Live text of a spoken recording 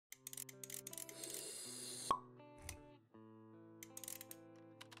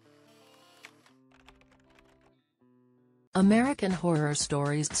American Horror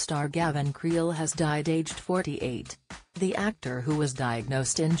Stories star Gavin Creel has died aged 48. The actor, who was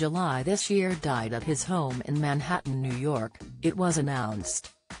diagnosed in July this year, died at his home in Manhattan, New York, it was announced.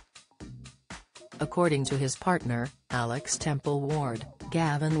 According to his partner, Alex Temple Ward,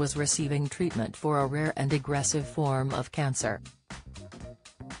 Gavin was receiving treatment for a rare and aggressive form of cancer.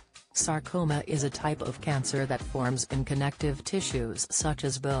 Sarcoma is a type of cancer that forms in connective tissues such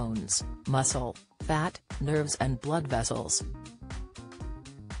as bones, muscle, fat, nerves and blood vessels.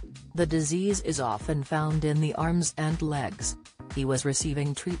 The disease is often found in the arms and legs. He was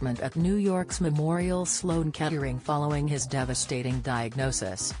receiving treatment at New York's Memorial Sloan Kettering following his devastating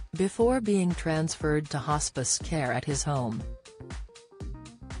diagnosis, before being transferred to hospice care at his home.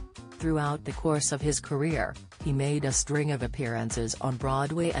 Throughout the course of his career, he made a string of appearances on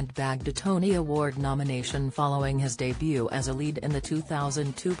Broadway and bagged a Tony Award nomination following his debut as a lead in the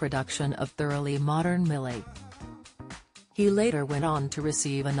 2002 production of Thoroughly Modern Millie. He later went on to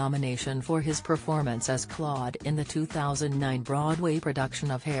receive a nomination for his performance as Claude in the 2009 Broadway production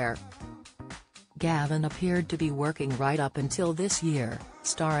of Hair. Gavin appeared to be working right up until this year,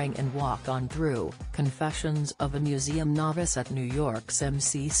 starring in Walk On Through, Confessions of a Museum Novice at New York's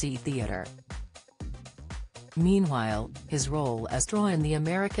MCC Theatre. Meanwhile, his role as Troy in the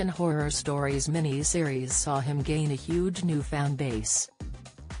American Horror Stories miniseries saw him gain a huge new fan base.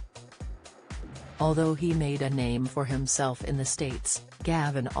 Although he made a name for himself in the States,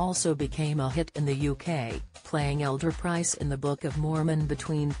 Gavin also became a hit in the UK, playing Elder Price in the Book of Mormon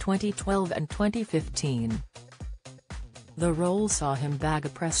between 2012 and 2015. The role saw him bag a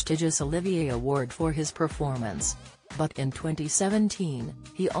prestigious Olivier Award for his performance. But in 2017,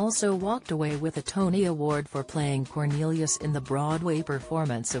 he also walked away with a Tony Award for playing Cornelius in the Broadway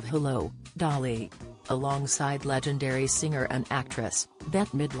performance of Hello, Dolly, alongside legendary singer and actress,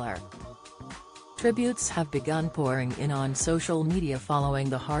 Bette Midler. Tributes have begun pouring in on social media following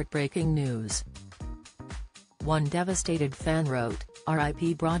the heartbreaking news. One devastated fan wrote,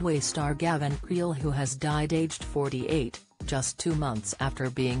 "R.I.P. Broadway star Gavin Creel, who has died aged 48, just 2 months after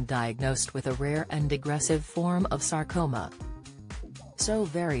being diagnosed with a rare and aggressive form of sarcoma. So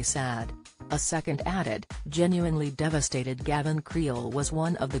very sad." A second added, "Genuinely devastated. Gavin Creel was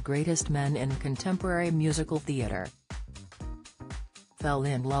one of the greatest men in contemporary musical theatre. Fell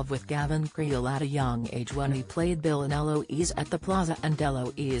in love with Gavin Creel at a young age when he played Bill in Eloise at the Plaza and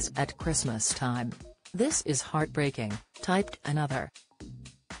Eloise at Christmas time. This is heartbreaking," typed another.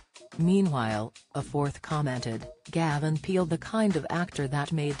 Meanwhile, a fourth commented, "Gavin Creel, the kind of actor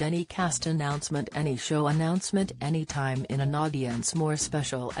that made any cast announcement, any show announcement, any time in an audience more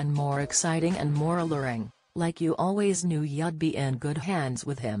special and more exciting and more alluring, like you always knew you'd be in good hands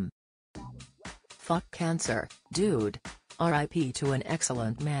with him. Fuck cancer, dude. R.I.P. to an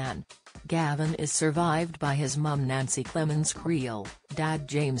excellent man." Gavin is survived by his mum Nancy Clemens Creel, dad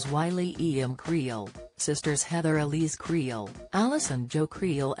James Wiley E.M. Creel, sisters Heather Elise Creel, Alison Jo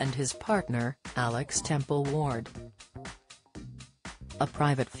Creel and his partner, Alex Temple Ward. A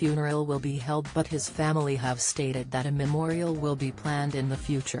private funeral will be held, but his family have stated that a memorial will be planned in the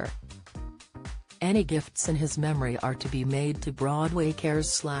future. Any gifts in his memory are to be made to Broadway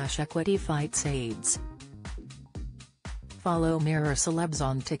Cares/Equity Fights AIDS. Follow Mirror Celebs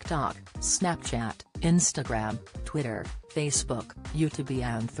on TikTok, Snapchat, Instagram, Twitter, Facebook, YouTube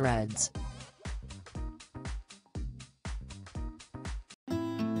and Threads.